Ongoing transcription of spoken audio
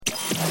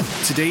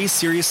today's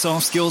Serious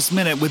Soft Skills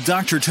Minute with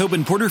Dr.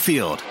 Tobin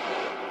Porterfield.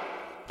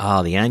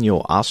 The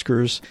annual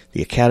Oscars,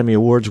 the Academy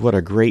Awards, what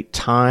a great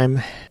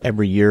time.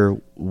 Every year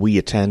we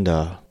attend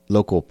a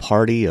local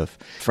party of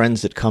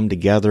friends that come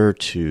together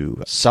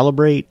to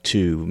celebrate,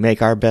 to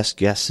make our best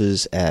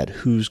guesses at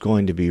who's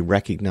going to be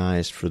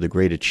recognized for the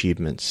great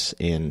achievements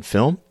in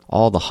film.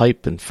 All the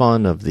hype and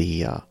fun of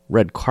the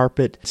red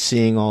carpet,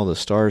 seeing all the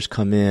stars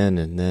come in,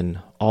 and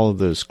then all of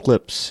those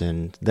clips,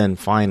 and then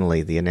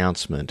finally the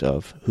announcement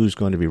of who's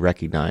going to be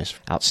recognized.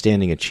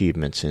 Outstanding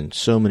achievements in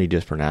so many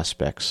different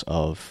aspects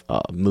of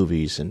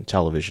movies and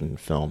television and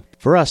film.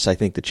 For us, I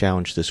think the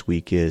challenge this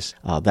week is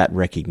that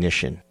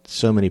recognition.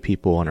 So many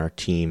people on our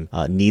team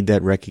need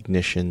that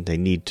recognition. They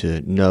need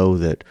to know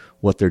that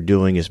what they're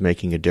doing is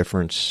making a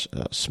difference.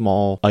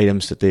 Small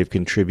items that they've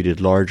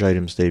contributed, large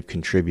items they've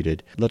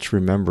contributed. Let's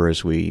remember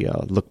as we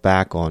look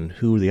back on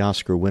who the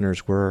Oscar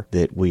winners were,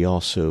 that we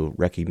also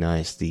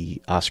recognize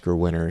the Oscar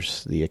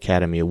winners. The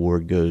Academy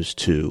Award goes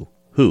to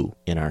who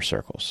in our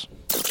circles.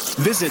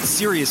 Visit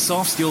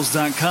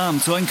SeriousSoftSkills.com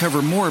to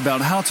uncover more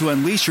about how to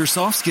unleash your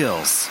soft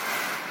skills.